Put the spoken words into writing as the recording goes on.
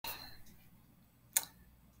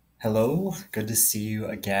Hello, good to see you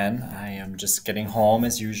again. I am just getting home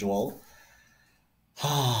as usual.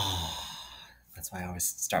 That's why I always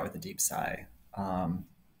start with a deep sigh. Um,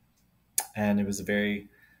 and it was been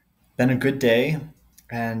a good day.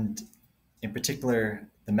 And in particular,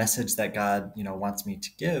 the message that God, wants me to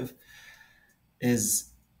give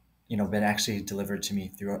is, been actually delivered to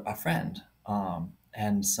me through a friend.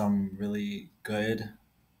 And some really good,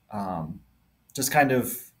 um, just kind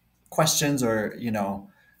of questions or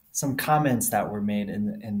some comments that were made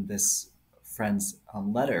in this friend's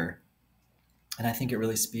letter, and I think it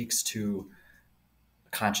really speaks to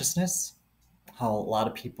consciousness, how a lot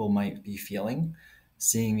of people might be feeling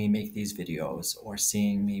seeing me make these videos or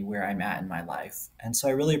seeing me where I'm at in my life. And so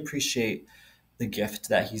I really appreciate the gift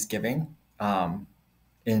that he's giving,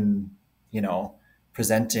 in you know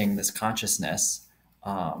presenting this consciousness.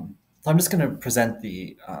 So I'm just going to present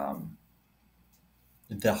the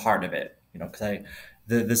heart of it, because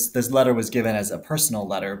this letter was given as a personal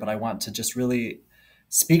letter, but I want to just really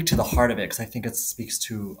speak to the heart of it because I think it speaks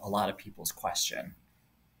to a lot of people's question.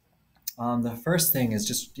 The first thing is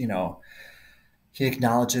just, he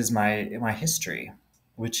acknowledges my history,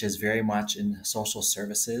 which is very much in social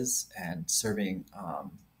services and serving,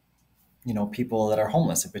 people that are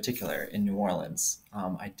homeless in particular in New Orleans.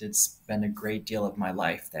 I did spend a great deal of my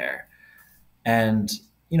life there, and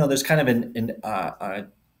there's kind of a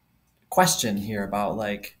question here about,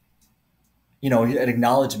 like, an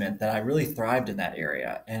acknowledgement that I really thrived in that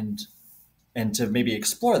area, and to maybe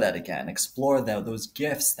explore that again, explore those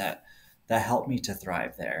gifts that helped me to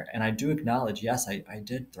thrive there. And I do acknowledge, yes, I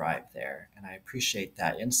did thrive there, and I appreciate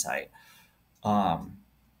that insight. Um,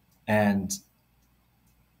 and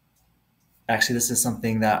actually, this is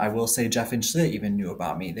something that I will say Jeff and Shlia even knew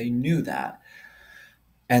about me. They knew that.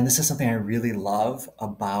 And this is something I really love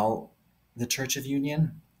about the Church of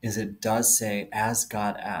Union, is it does say, as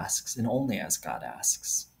God asks, and only as God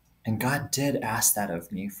asks. And God did ask that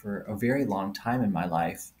of me for a very long time in my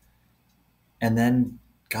life. And then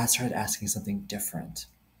God started asking something different.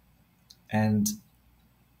 And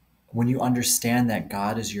when you understand that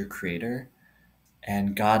God is your creator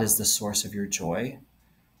and God is the source of your joy,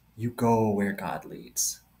 you go where God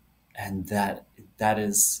leads. And that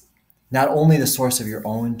is not only the source of your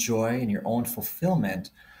own joy and your own fulfillment,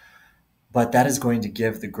 but that is going to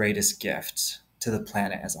give the greatest gift to the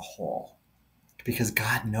planet as a whole. Because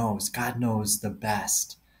God knows the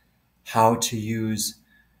best how to use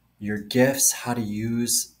your gifts, how to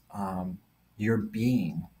use your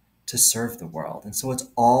being to serve the world. And so it's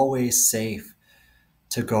always safe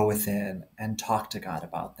to go within and talk to God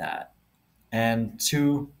about that, and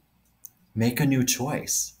to make a new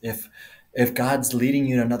choice. If God's leading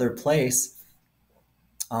you to another place,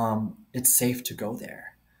 it's safe to go there.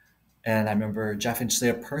 And I remember Jeff and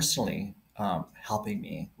Shlia personally helping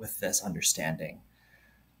me with this understanding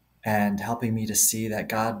and helping me to see that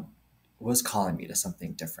God was calling me to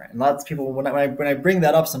something different. And lots of people, when I bring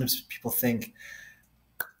that up, sometimes people think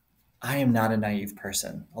I am not a naive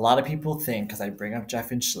person. A lot of people think, because I bring up Jeff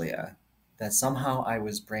and Shlia, that somehow I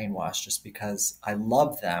was brainwashed just because I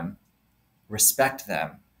love them, respect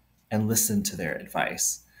them, and listen to their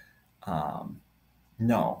advice. Um,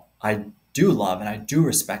 no, I do love and I do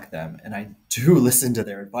respect them and I do listen to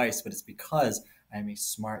their advice, but it's because I'm a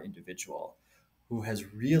smart individual who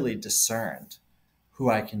has really discerned who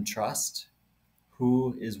I can trust,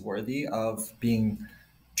 who is worthy of being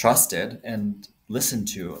trusted and listened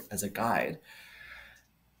to as a guide.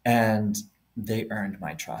 And they earned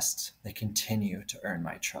my trust. They continue to earn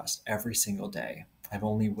my trust every single day. I've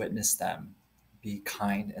only witnessed them be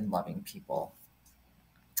kind and loving people,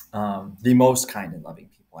 the most kind and loving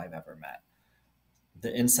people I've ever met.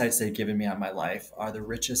 The insights they've given me on my life are the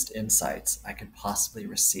richest insights I could possibly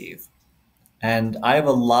receive. And I have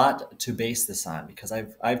a lot to base this on because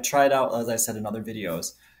I've tried out, as I said in other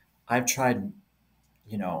videos, I've tried,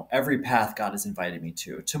 every path God has invited me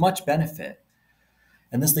to much benefit.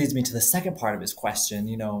 And this leads me to the second part of his question,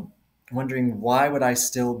 wondering why would I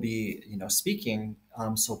still be, speaking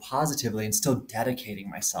so positively and still dedicating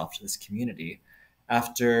myself to this community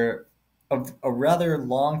after a rather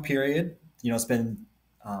long period. It's been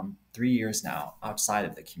 3 years now outside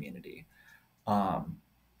of the community. Um,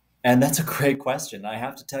 and that's a great question. I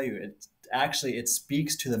have to tell you, it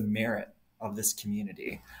speaks to the merit of this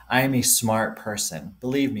community. I am a smart person.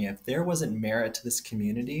 Believe me, if there wasn't merit to this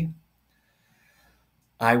community,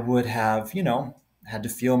 I would have, had to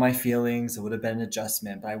feel my feelings. It would have been an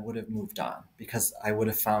adjustment, but I would have moved on because I would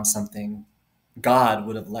have found something, God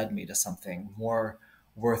would have led me to something more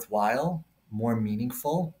worthwhile, more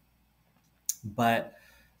meaningful, but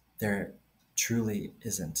there truly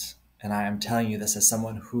isn't. And I am telling you this as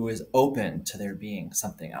someone who is open to there being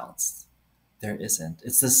something else. There isn't.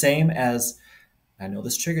 It's the same as, I know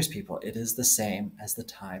this triggers people, it is the same as the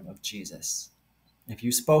time of Jesus. If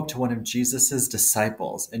you spoke to one of Jesus's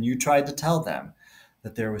disciples and you tried to tell them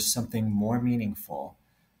that there was something more meaningful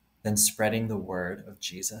than spreading the word of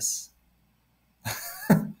Jesus,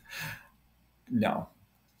 no,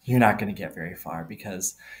 you're not going to get very far,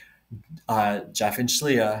 because Jeff and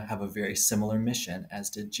Shlia have a very similar mission as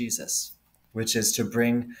did Jesus, which is to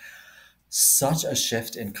bring such a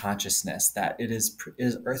shift in consciousness that it is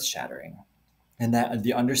earth-shattering, and that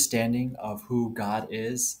the understanding of who God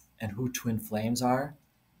is and who twin flames are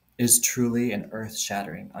is truly an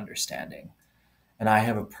earth-shattering understanding. And I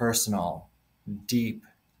have a personal, deep,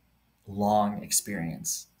 long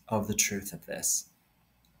experience of the truth of this.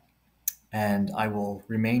 And I will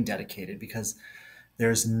remain dedicated, because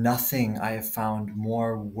there's nothing I have found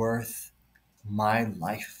more worth my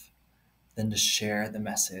life than to share the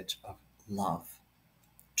message of love,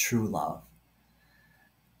 true love.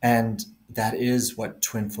 And that is what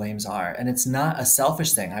twin flames are. And it's not a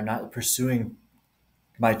selfish thing. I'm not pursuing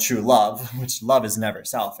my true love, which love is never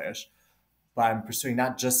selfish, but I'm pursuing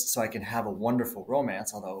not just so I can have a wonderful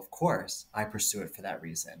romance, although of course I pursue it for that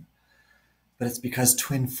reason, but it's because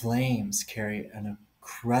twin flames carry an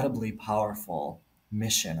incredibly powerful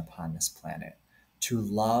mission upon this planet to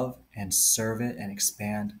love and serve it and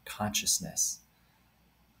expand consciousness.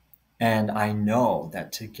 And I know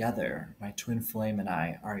that together, my twin flame and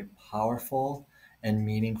I are a powerful and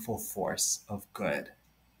meaningful force of good.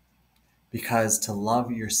 Because to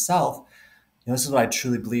love yourself, this is what I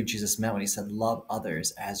truly believe Jesus meant when he said, love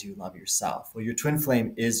others as you love yourself. Well, your twin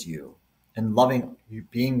flame is you, and loving you,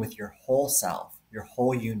 being with your whole self, your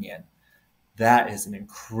whole union, that is an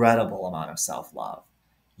incredible amount of self-love.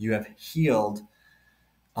 You have healed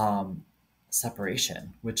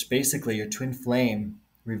separation, which basically your twin flame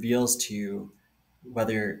reveals to you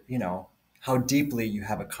whether, how deeply you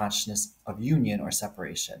have a consciousness of union or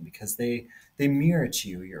separation, because they mirror to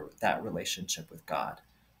you that relationship with God.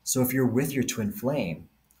 So if you're with your twin flame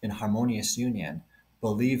in harmonious union,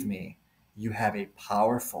 believe me, you have a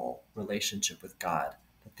powerful relationship with God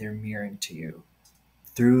that they're mirroring to you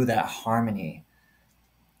through that harmony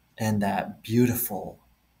and that beautiful,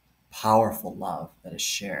 powerful love that is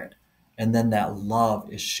shared. And then that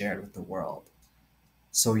love is shared with the world.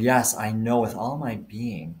 So yes, I know with all my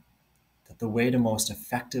being that the way to most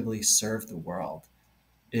effectively serve the world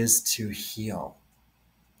is to heal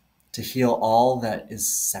all that is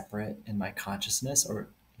separate in my consciousness, or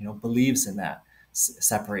believes in that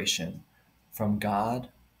separation from God,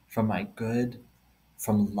 from my good,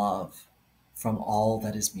 from love, from all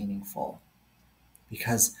that is meaningful.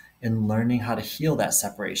 Because in learning how to heal that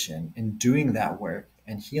separation, in doing that work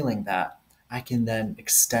and healing that, I can then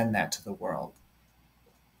extend that to the world.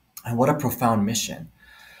 And what a profound mission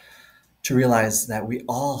to realize that we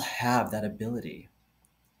all have that ability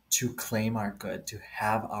to claim our good, to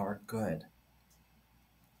have our good.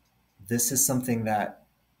 This is something that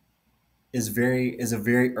is a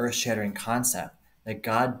very earth-shattering concept, that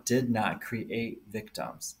God did not create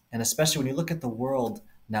victims. And especially when you look at the world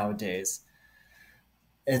nowadays,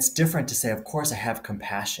 it's different to say, of course I have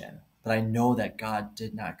compassion, but I know that God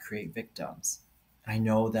did not create victims. I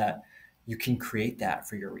know that you can create that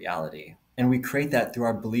for your reality. And we create that through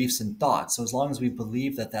our beliefs and thoughts. So as long as we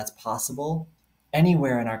believe that that's possible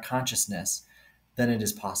anywhere in our consciousness, then it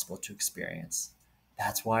is possible to experience.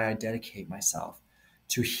 That's why I dedicate myself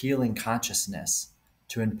to healing consciousness,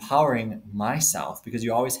 to empowering myself, because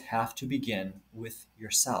you always have to begin with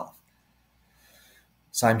yourself.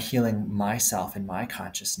 So I'm healing myself and my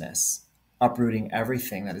consciousness, uprooting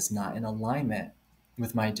everything that is not in alignment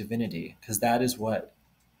with my divinity, because that is what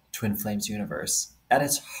Twin Flames Universe, at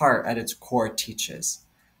its heart, at its core, teaches: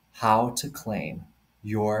 how to claim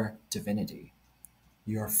your divinity,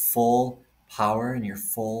 your full power and your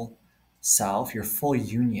full self, your full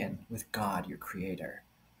union with God, your creator.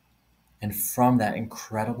 And from that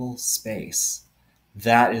incredible space,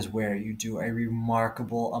 that is where you do a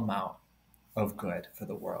remarkable amount of good for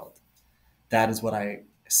the world. That is what I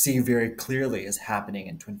see very clearly is happening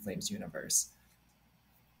in Twin Flames Universe.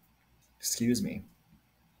 Excuse me.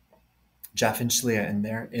 Jeff and Shlia,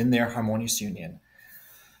 in their harmonious union,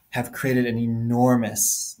 have created an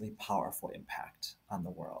enormously powerful impact on the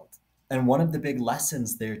world. And one of the big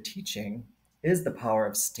lessons they're teaching is the power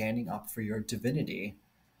of standing up for your divinity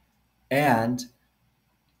and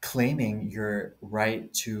claiming your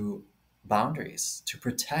right to boundaries, to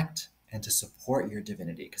protect and to support your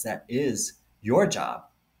divinity, because that is your job,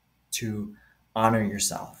 to honor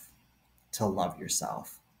yourself, to love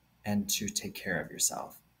yourself, and to take care of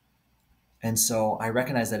yourself. And so I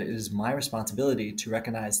recognize that it is my responsibility to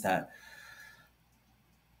recognize that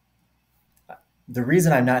the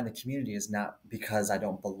reason I'm not in the community is not because I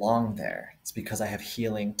don't belong there. It's because I have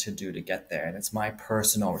healing to do to get there. And it's my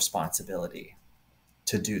personal responsibility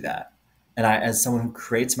to do that. And as someone who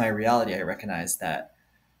creates my reality, I recognize that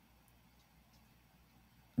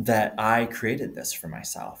I created this for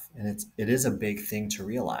myself. And it is a big thing to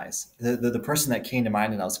realize. The person that came to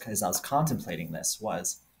mind as I was contemplating this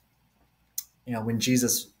was, when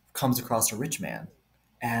Jesus comes across a rich man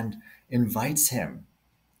and invites him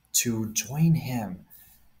to join him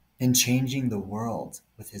in changing the world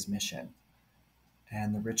with his mission.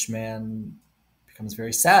 And the rich man becomes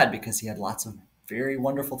very sad because he had lots of very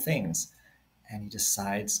wonderful things, and he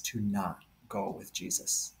decides to not go with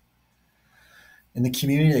Jesus. In the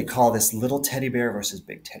community, they call this little teddy bear versus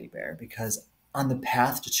big teddy bear, because on the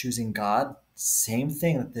path to choosing God, same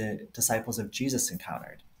thing that the disciples of Jesus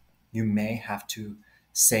encountered. You may have to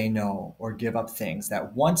say no or give up things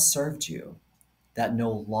that once served you that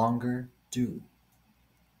no longer do.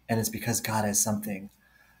 And it's because God has something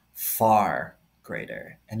far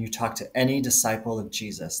greater. And you talk to any disciple of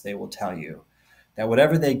Jesus, they will tell you that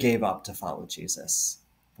whatever they gave up to follow Jesus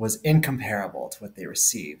was incomparable to what they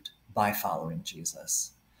received by following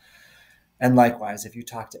Jesus. And likewise, if you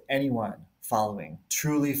talk to anyone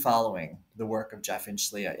truly following the work of Jeff and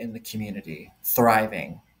Shlia in the community,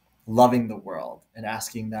 thriving, loving the world, and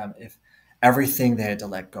asking them if everything they had to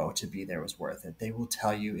let go to be there was worth it, they will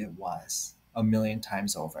tell you it was 1,000,000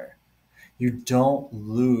 times over. You don't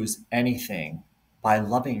lose anything by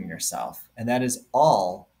loving yourself. And that is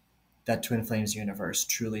all that Twin Flames Universe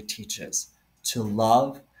truly teaches: to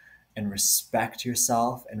love and respect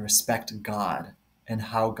yourself and respect God and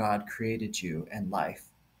how God created you and life.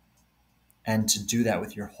 And to do that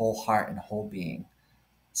with your whole heart and whole being.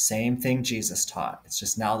 Same thing Jesus taught. It's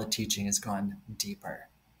just now the teaching has gone deeper.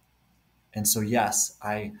 And so, yes,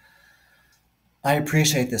 I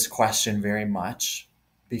appreciate this question very much,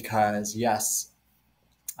 because yes,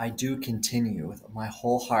 I do continue with my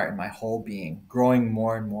whole heart and my whole being, growing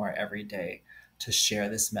more and more every day to share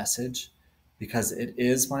this message, because it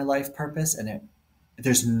is my life purpose, and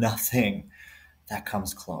there's nothing that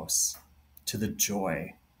comes close to the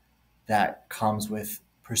joy that comes with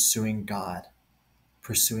pursuing God,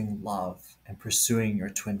 pursuing love, and pursuing your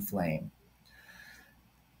twin flame.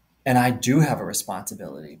 And I do have a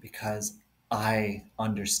responsibility, because I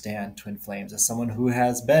understand twin flames as someone who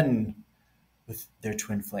has been with their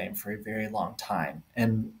twin flame for a very long time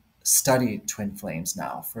and studied twin flames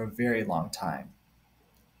now for a very long time.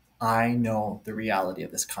 I know the reality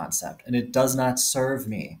of this concept, and it does not serve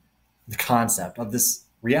me, the concept of this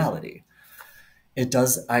reality. It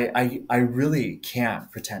does. I really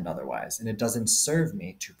can't pretend otherwise, and it doesn't serve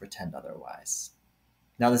me to pretend otherwise.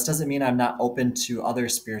 Now, this doesn't mean I'm not open to other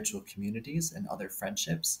spiritual communities and other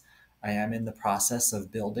friendships. I am in the process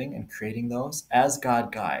of building and creating those as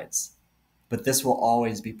God guides. But this will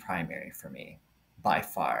always be primary for me, by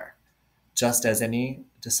far. Just as any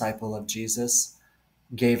disciple of Jesus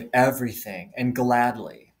gave everything and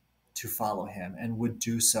gladly to follow him and would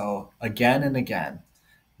do so again and again,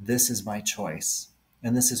 this is my choice.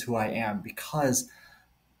 And this is who I am, because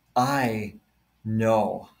I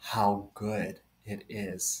know how good it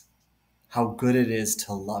is. How good it is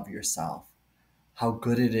to love yourself. How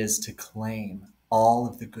good it is to claim all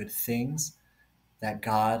of the good things that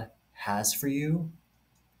God has for you,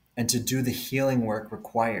 and to do the healing work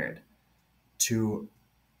required to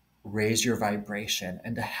raise your vibration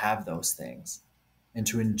and to have those things and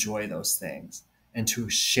to enjoy those things and to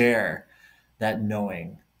share that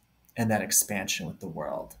knowing and that expansion with the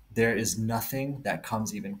world. There is nothing that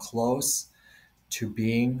comes even close to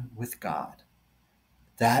being with God.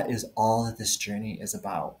 That is all that this journey is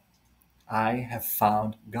about. I have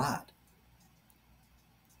found God,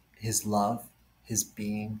 his love, his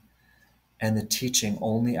being, and the teaching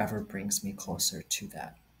only ever brings me closer to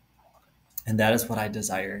that. And that is what I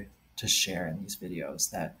desire to share in these videos,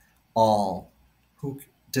 that all who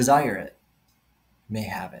desire it may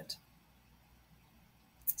have it.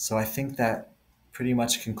 So I think that pretty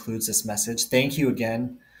much concludes this message. Thank you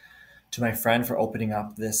again to my friend for opening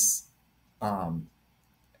up this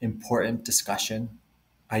important discussion.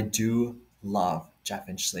 I do love Jeff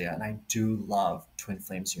and Shlia, and I do love Twin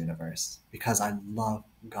Flames Universe, because I love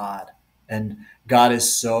God, and God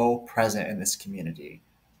is so present in this community.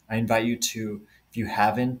 I invite you to, if you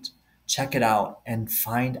haven't, check it out and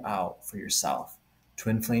find out for yourself,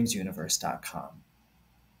 twinflamesuniverse.com.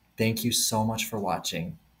 Thank you so much for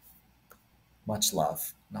watching. Much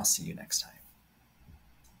love, and I'll see you next time.